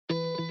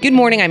Good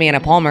morning, I'm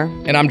Anna Palmer.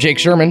 And I'm Jake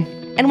Sherman.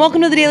 And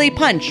welcome to the Daily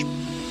Punch,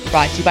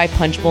 brought to you by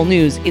Punchbowl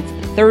News. It's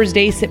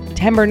Thursday,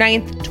 September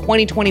 9th,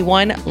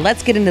 2021.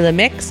 Let's get into the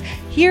mix.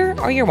 Here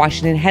are your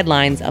Washington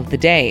headlines of the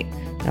day.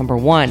 Number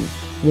one,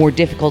 more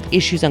difficult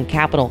issues on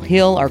Capitol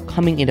Hill are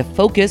coming into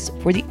focus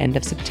for the end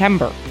of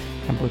September.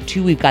 Number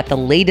two, we've got the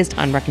latest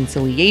on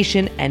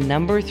reconciliation. And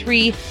number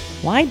three,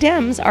 why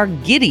Dems are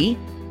giddy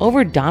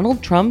over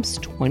Donald Trump's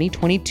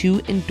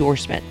 2022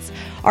 endorsements.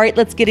 All right,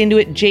 let's get into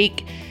it.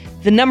 Jake,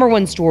 the number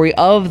one story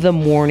of the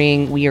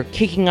morning. We are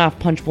kicking off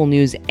Punchbowl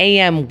News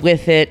AM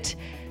with it.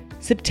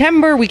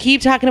 September, we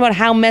keep talking about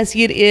how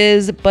messy it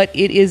is, but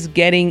it is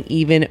getting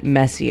even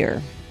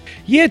messier.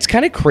 Yeah, it's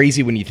kind of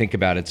crazy when you think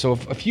about it. So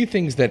a few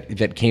things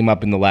that came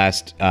up in the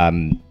last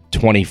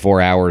 24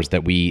 hours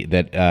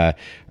that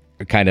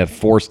kind of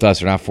forced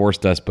us, or not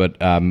forced us, but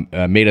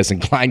made us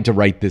inclined to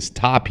write this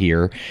top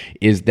here,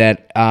 is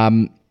that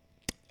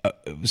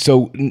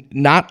so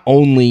not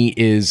only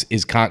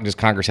does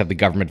Congress have the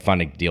government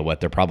funding to deal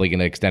with, they're probably going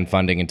to extend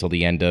funding until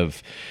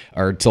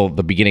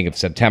the beginning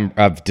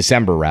of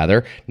December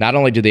rather. Not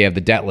only do they have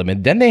the debt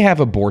limit, then they have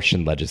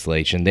abortion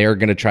legislation. They are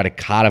going to try to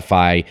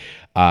codify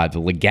the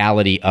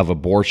legality of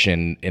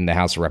abortion in the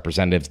House of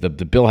Representatives.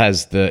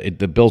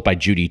 The bill's by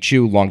Judy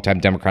Chu,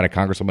 longtime Democratic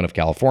Congresswoman of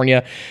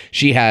California.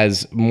 She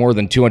has more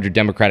than 200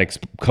 Democratic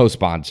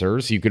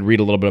co-sponsors. You could read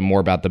a little bit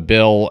more about the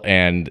bill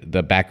and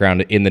the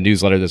background in the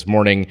newsletter this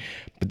morning,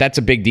 but that's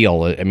a big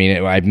deal. I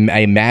mean, I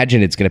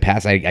imagine it's going to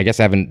pass. I guess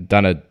I haven't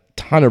done a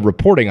ton of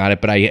reporting on it,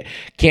 but I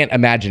can't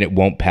imagine it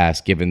won't pass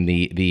given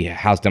the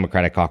House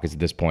Democratic caucus at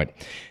this point.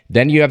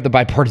 Then you have the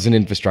bipartisan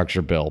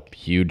infrastructure bill,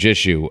 huge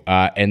issue.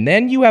 And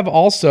then you have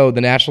also the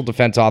National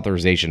Defense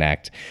Authorization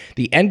Act.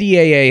 The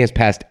NDAA has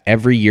passed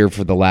every year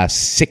for the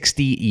last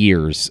 60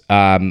 years.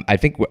 I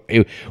think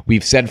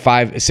we've said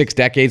 6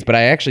 decades, but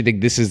I actually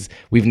think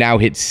we've now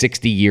hit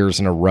 60 years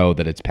in a row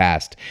that it's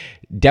passed.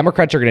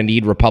 Democrats are going to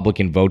need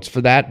Republican votes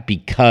for that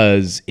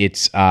because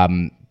it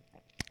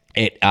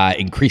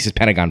increases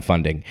Pentagon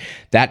funding.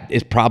 That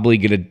is probably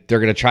they're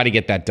going to try to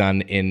get that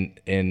done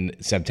in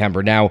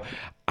September. Now,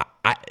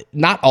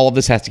 not all of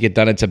this has to get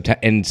done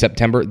in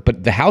September,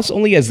 but the House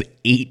only has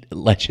 8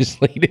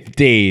 legislative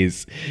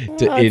days.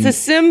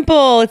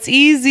 It's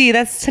easy.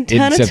 That's a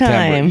ton of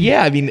time.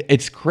 Yeah, I mean,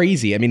 it's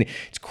crazy. I mean,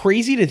 it's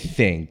crazy to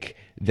think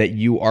that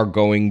you are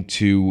going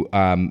to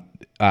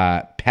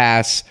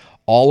pass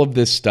all of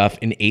this stuff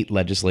in 8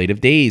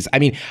 legislative days. I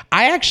mean,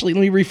 let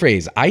me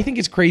rephrase. I think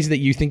it's crazy that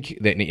you think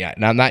that,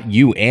 now not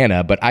you,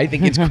 Anna, but I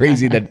think it's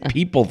crazy that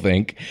people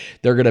think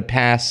they're going to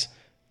pass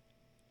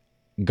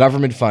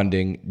government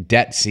funding,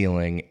 debt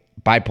ceiling,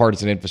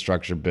 bipartisan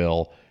infrastructure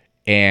bill,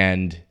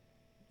 and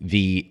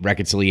the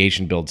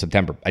reconciliation bill in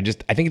September. I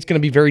think it's going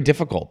to be very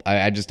difficult.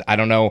 I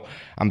don't know.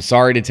 I'm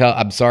sorry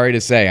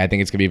to say, I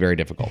think it's going to be very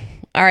difficult.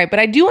 All right, but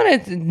I do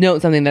want to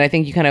note something that I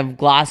think you kind of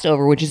glossed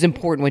over, which is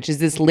important, which is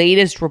this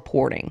latest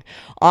reporting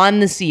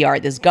on the CR,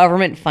 this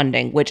government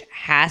funding, which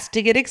has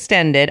to get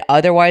extended.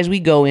 Otherwise,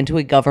 we go into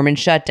a government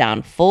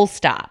shutdown, full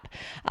stop,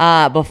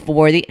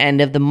 before the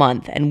end of the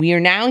month. And we are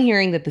now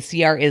hearing that the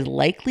CR is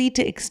likely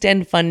to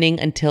extend funding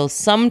until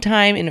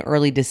sometime in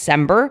early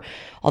December,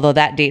 although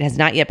that date has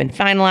not yet been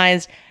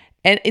finalized.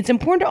 And it's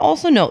important to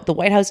also note the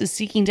White House is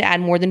seeking to add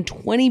more than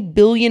 $20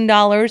 billion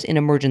in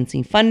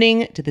emergency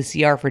funding to the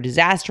CR for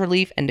disaster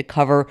relief and to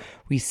cover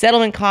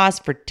resettlement costs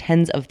for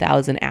tens of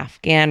thousands of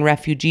Afghan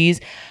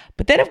refugees.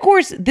 But then, of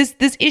course, this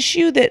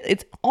issue that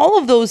it's all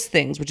of those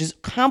things, which is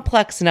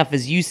complex enough,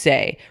 as you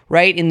say,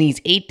 right? In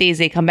these 8 days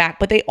they come back,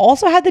 but they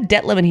also have the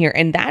debt limit here,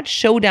 and that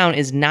showdown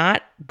is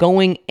not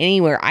going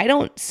anywhere. I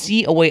don't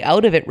see a way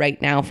out of it right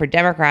now for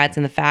Democrats,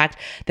 and the fact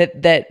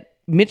that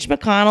Mitch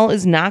McConnell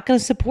is not going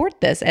to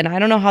support this, and I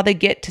don't know how they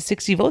get to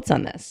 60 votes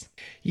on this.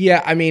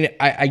 Yeah, I mean,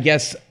 I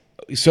guess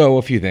so.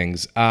 A few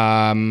things.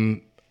 I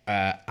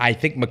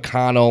think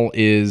McConnell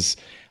is.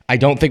 I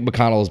don't think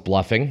McConnell is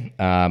bluffing.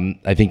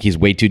 I think he's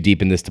way too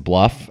deep in this to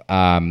bluff,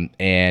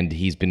 and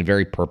he's been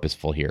very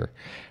purposeful here,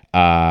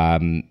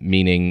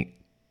 meaning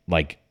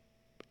like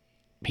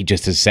he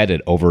just has said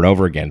it over and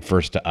over again,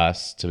 first to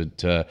us,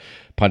 to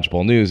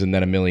Punchbowl News, and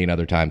then a million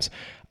other times.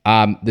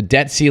 The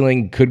debt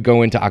ceiling could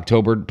go into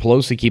October.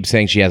 Pelosi keeps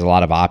saying she has a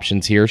lot of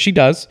options here. She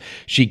does.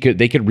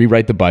 They could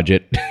rewrite the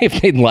budget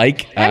if they'd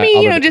like.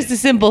 Just a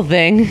simple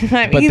thing.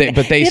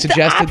 But they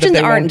suggested that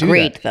they won't do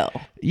great, that. Though.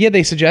 Yeah,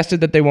 they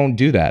suggested that they won't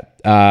do that.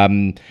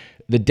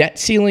 The debt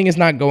ceiling is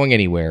not going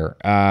anywhere.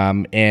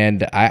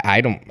 And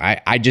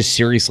I just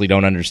seriously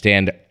don't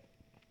understand.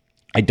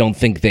 I don't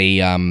think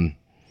they.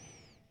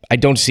 I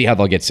don't see how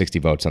they'll get 60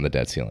 votes on the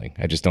debt ceiling.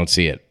 I just don't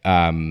see it.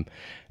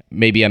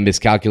 Maybe I'm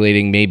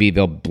miscalculating. Maybe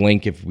they'll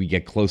blink if we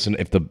get close, and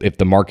if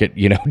the market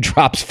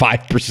drops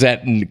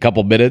 5% in a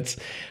couple minutes.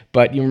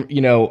 But it's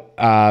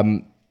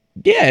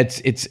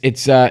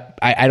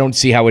I don't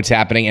see how it's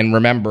happening. And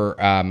remember,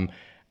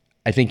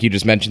 I think you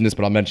just mentioned this,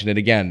 but I'll mention it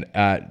again.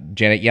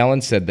 Janet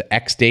Yellen said the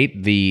X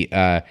date,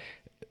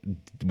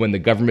 when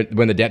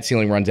the debt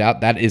ceiling runs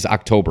out, that is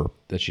October.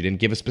 That she didn't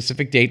give a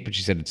specific date, but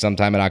she said it's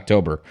sometime in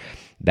October.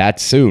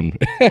 that's soon.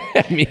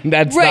 I mean,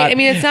 that's right. Not, I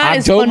mean, it's not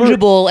October, as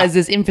fungible as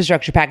this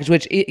infrastructure package,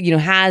 which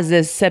has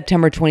this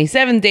September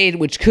 27th date,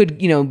 which could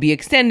be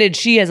extended.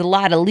 She has a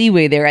lot of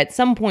leeway there. At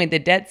some point, the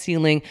debt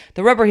ceiling,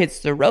 the rubber hits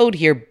the road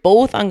here,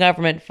 both on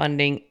government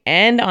funding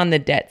and on the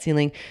debt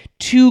ceiling.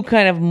 Two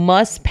kind of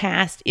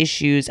must-pass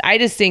issues. I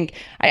just think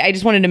I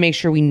just wanted to make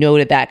sure we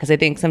noted that, because I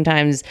think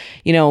sometimes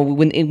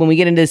when we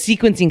get into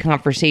sequencing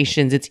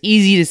conversations, it's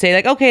easy to say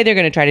like, okay, they're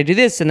going to try to do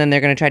this and then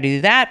they're going to try to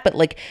do that, but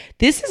like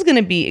this is going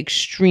to be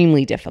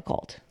extremely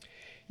difficult.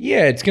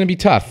 Yeah, it's going to be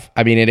tough.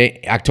 I mean,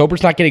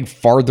 October's not getting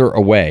farther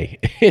away.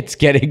 It's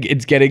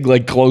getting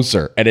like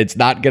closer, and it's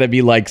not going to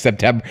be like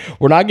September.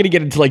 We're not going to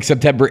get into like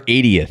September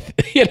 80th.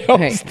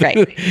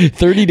 Right.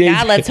 30 days.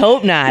 God, let's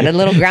hope not. A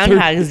little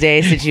Groundhog's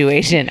Day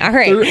situation. All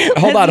right.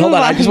 Hold on.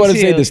 I just want to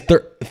say this.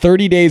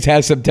 30 days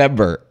has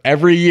September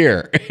every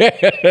year.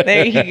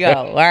 There you go.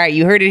 All right,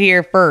 you heard it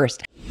here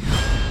first.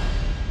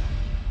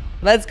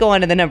 Let's go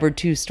on to the number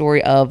 2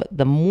 story of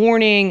the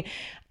morning.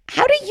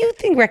 How do you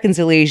think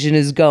reconciliation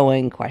is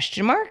going? ?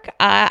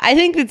 I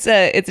think it's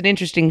an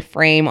interesting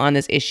frame on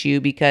this issue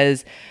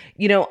because,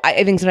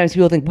 I think sometimes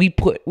people think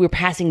we're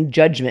passing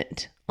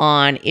judgment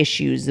on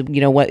issues,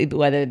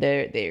 whether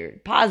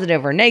they're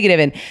positive or negative.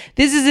 And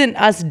this isn't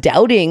us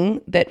doubting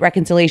that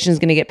reconciliation is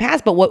going to get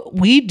passed. But what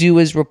we do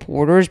as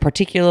reporters,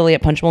 particularly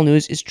at Punchbowl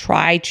News, is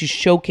try to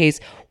showcase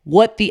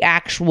what the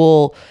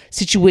actual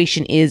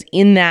situation is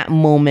in that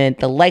moment,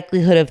 the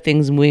likelihood of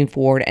things moving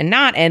forward and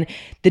not. And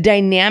the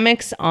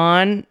dynamics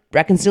on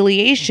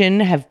reconciliation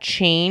have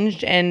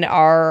changed and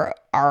are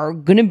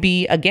going to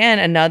be, again,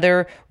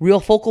 another real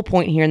focal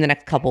point here in the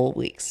next couple of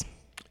weeks.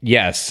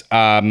 Yes.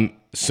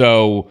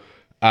 So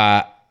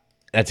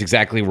that's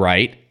exactly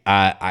right.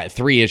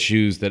 3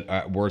 issues that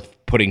are worth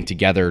putting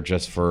together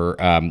just for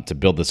to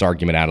build this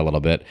argument out a little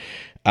bit.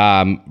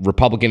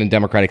 Republican and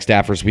Democratic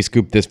staffers, we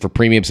scooped this for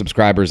premium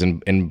subscribers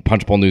in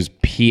Punchbowl News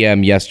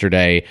PM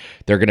yesterday.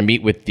 They're going to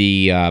meet with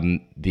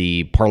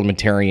the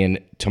parliamentarian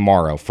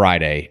tomorrow,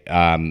 Friday.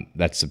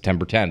 That's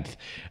September 10th.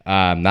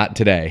 Not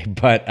today,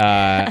 but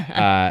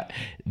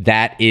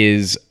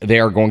they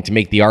are going to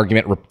make the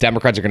argument.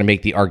 Democrats are going to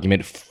make the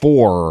argument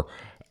for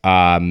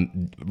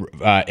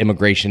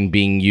immigration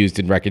being used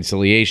in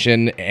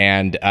reconciliation,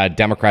 and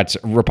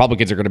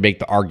Republicans are going to make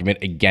the argument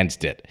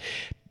against it.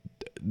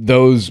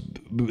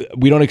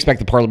 We don't expect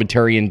the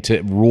parliamentarian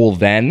to rule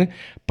then,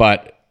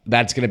 but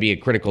that's going to be a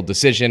critical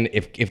decision.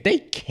 If they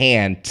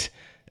can't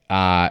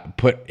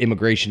put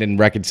immigration in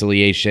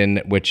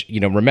reconciliation, which,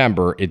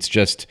 remember,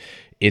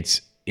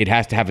 it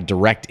has to have a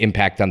direct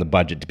impact on the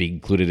budget to be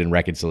included in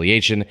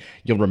reconciliation.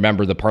 You'll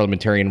remember the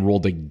parliamentarian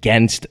ruled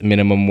against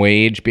minimum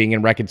wage being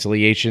in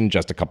reconciliation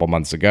just a couple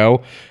months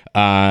ago.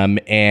 So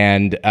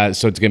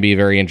it's going to be a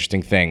very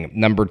interesting thing.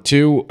 Number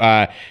 2,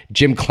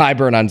 Jim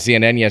Clyburn on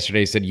CNN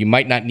yesterday said you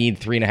might not need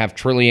 $3.5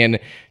 trillion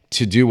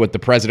to do what the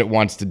president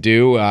wants to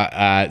do.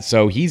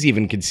 So he's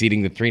even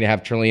conceding that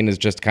 $3.5 trillion is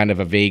just kind of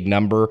a vague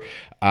number.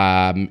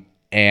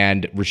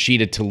 And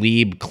Rashida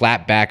Tlaib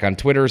clapped back on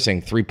Twitter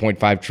saying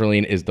 3.5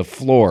 trillion is the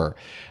floor.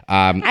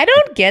 I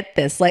don't get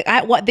this.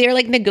 They're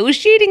like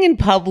negotiating in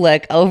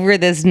public over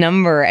this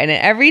number, and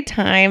every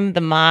time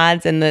the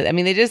mods and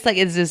they just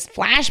it's just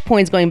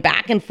flashpoints going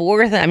back and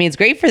forth. I mean, it's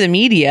great for the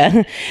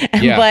media,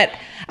 Yeah, but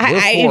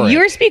if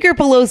you're Speaker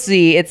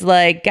Pelosi, it's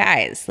like,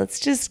 guys, let's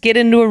just get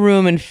into a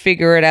room and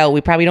figure it out.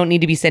 We probably don't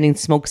need to be sending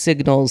smoke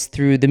signals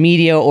through the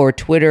media or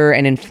Twitter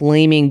and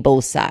inflaming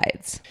both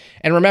sides.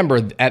 And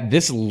remember, at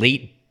this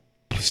late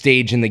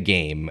stage in the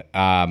game,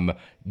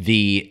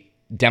 the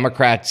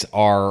Democrats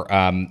are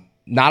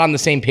not on the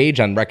same page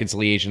on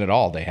reconciliation at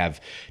all. They have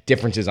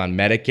differences on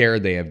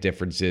Medicare. They have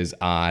differences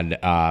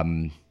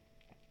on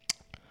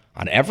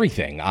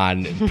everything,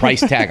 on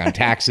price tag, on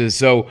taxes.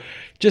 So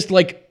just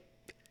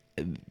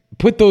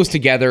put those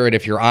together, and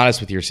if you're honest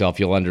with yourself,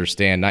 you'll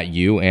understand. Not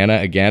you, Anna,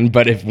 again,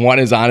 but if one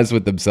is honest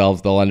with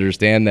themselves, they'll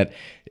understand that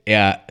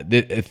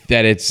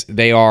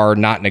they are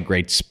not in a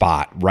great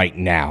spot right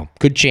now.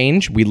 Could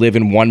change. We live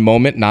in one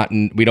moment.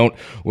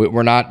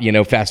 We're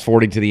not fast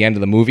forwarding to the end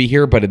of the movie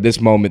here, but at this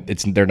moment,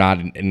 they're not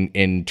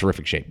in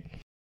terrific shape.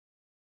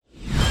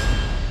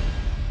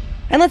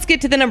 And let's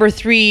get to the number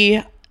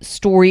 3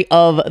 story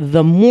of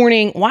the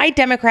morning. Why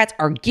Democrats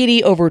are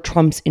giddy over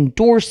Trump's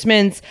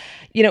endorsements.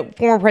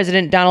 Former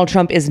President Donald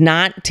Trump is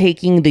not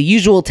taking the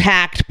usual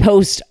tact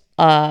post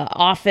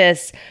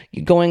office,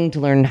 going to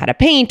learn how to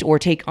paint or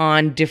take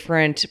on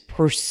different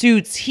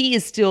pursuits. He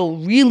is still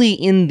really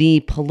in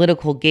the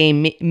political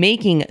game,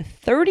 making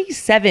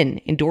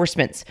 37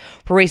 endorsements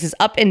for races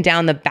up and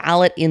down the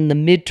ballot in the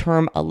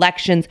midterm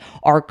elections.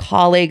 Our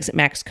colleagues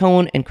Max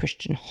Cohn and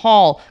Christian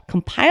Hall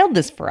compiled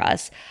this for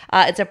us.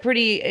 It's a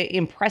pretty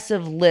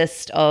impressive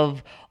list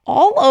of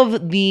all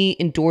of the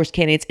endorsed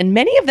candidates, and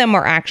many of them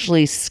are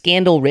actually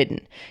scandal-ridden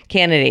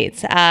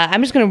candidates.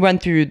 I'm just going to run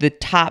through the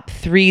top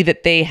 3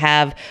 that they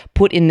have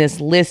put in this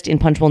list in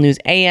Punchbowl News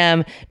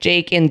AM,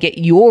 Jake, and get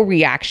your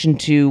reaction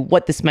to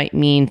what this might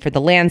mean for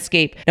the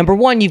landscape. Number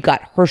one, you've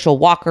got Herschel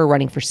Walker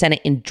running for Senate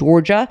in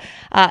Georgia.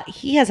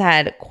 He has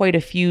had quite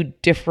a few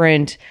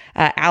different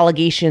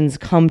allegations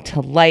come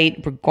to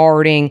light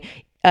regarding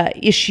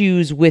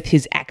issues with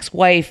his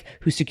ex-wife,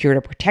 who secured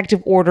a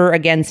protective order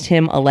against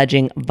him,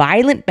 alleging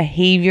violent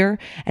behavior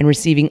and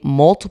receiving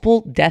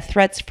multiple death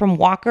threats from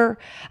Walker.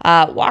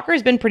 Walker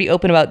has been pretty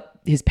open about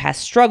his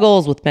past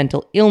struggles with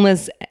mental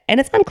illness, and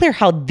it's unclear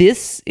how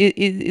this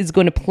is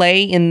going to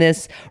play in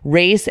this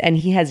race, and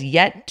he has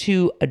yet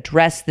to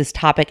address this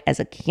topic as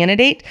a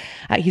candidate.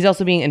 He's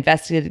also being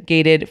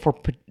investigated for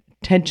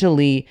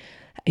potentially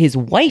his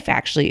wife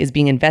actually is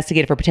being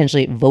investigated for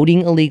potentially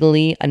voting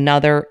illegally,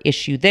 another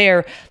issue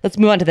there. Let's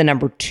move on to the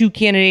number two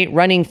candidate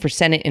running for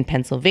Senate in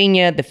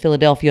Pennsylvania. The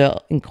Philadelphia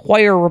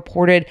Inquirer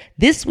reported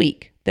this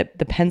week that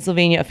the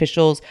Pennsylvania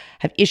officials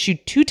have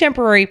issued 2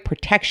 temporary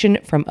protection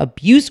from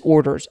abuse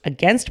orders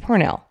against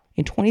Parnell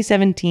in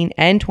 2017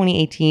 and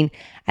 2018.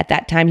 At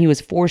that time, he was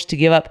forced to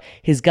give up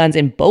his guns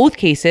in both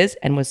cases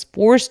and was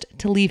forced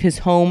to leave his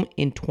home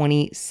in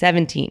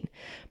 2017.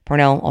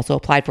 Parnell also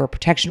applied for a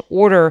protection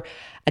order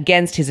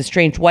against his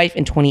estranged wife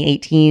in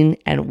 2018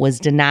 and was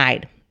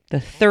denied. The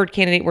third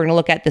candidate we're going to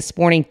look at this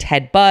morning,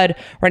 Ted Budd,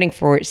 running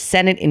for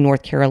Senate in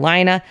North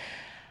Carolina,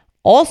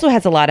 also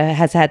has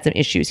had some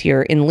issues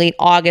here. In late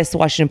August, the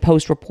Washington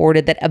Post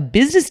reported that a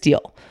business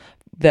deal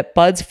that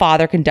Budd's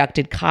father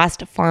conducted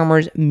cost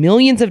farmers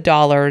millions of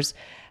dollars.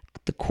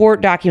 The court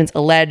documents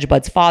allege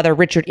Budd's father,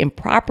 Richard,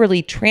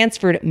 improperly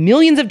transferred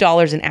millions of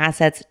dollars in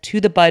assets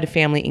to the Budd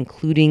family,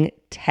 including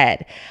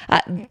Ted.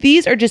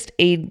 These are just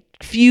a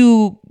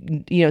few,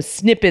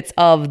 snippets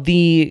of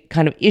the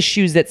kind of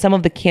issues that some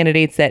of the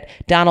candidates that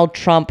Donald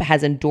Trump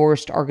has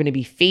endorsed are going to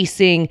be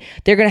facing.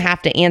 They're going to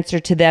have to answer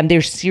to them.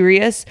 They're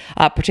serious,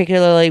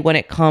 particularly when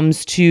it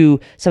comes to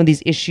some of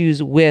these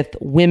issues with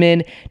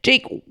women.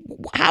 Jake,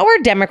 how are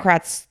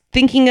Democrats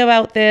thinking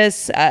about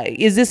this?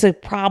 Is this a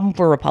problem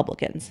for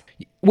Republicans?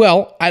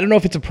 Well, I don't know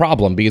if it's a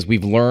problem because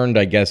we've learned,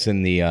 I guess,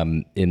 in the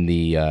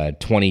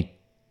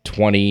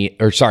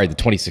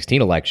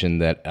 2016 election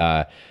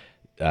that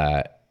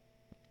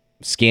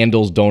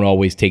scandals don't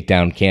always take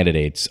down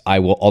candidates.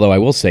 Although I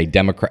will say,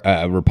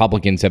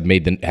 Republicans have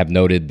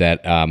noted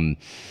that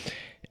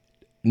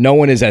no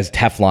one is as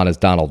Teflon as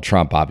Donald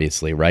Trump,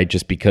 obviously, right?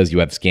 Just because you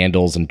have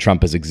scandals and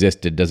Trump has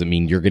existed doesn't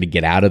mean you're going to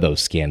get out of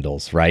those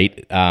scandals,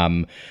 right?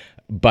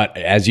 But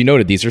as you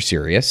noted, these are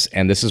serious,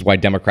 and this is why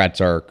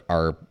Democrats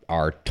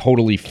are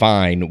totally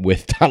fine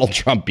with Donald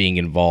Trump being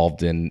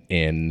involved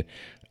in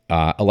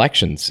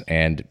elections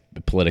and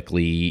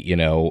politically,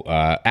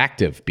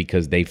 active,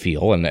 because they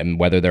feel, and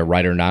whether they're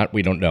right or not,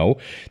 we don't know.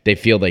 They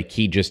feel like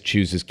he just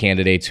chooses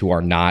candidates who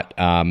are not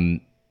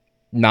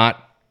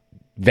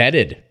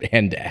vetted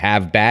and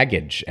have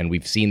baggage, and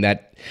we've seen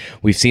that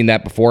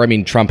before. I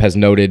mean, Trump has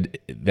noted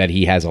that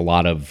he has a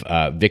lot of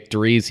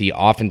victories. He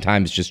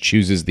oftentimes just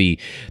chooses the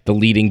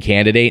leading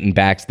candidate and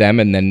backs them,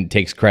 and then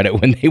takes credit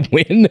when they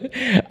win.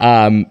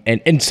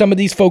 And some of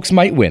these folks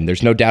might win.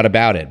 There's no doubt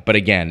about it. But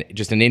again,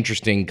 just an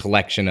interesting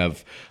collection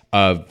of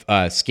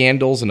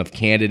scandals and of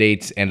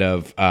candidates and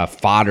of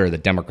fodder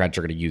that Democrats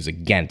are going to use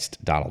against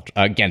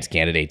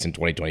candidates in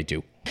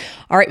 2022.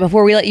 All right,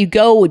 before we let you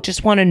go,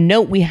 just want to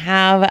note we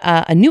have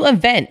a new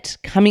event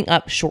coming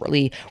up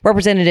shortly.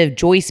 Representative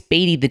Joyce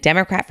Beatty, the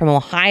Democrat from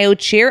Ohio,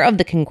 chair of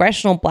the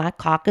Congressional Black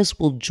Caucus,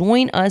 will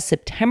join us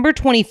September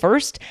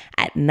 21st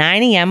at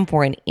 9 a.m.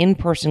 for an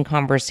in-person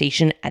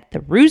conversation at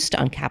the Roost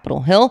on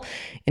Capitol Hill.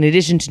 In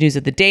addition to news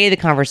of the day, the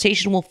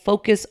conversation will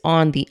focus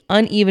on the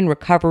uneven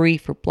recovery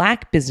for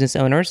Black business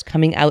owners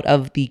coming out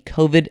of the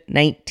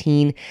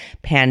COVID-19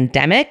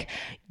 pandemic.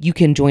 You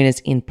can join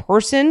us in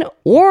person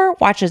or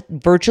watch us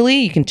virtually.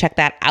 You can check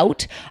that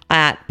out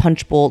at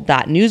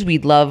punchbowl.news.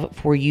 We'd love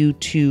for you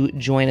to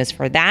join us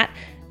for that.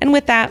 And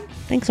with that,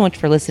 thanks so much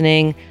for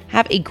listening.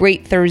 Have a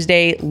great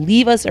Thursday.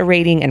 Leave us a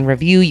rating and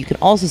review. You can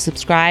also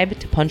subscribe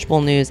to Punchbowl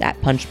News at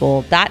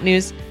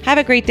punchbowl.news. Have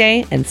a great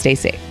day and stay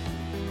safe.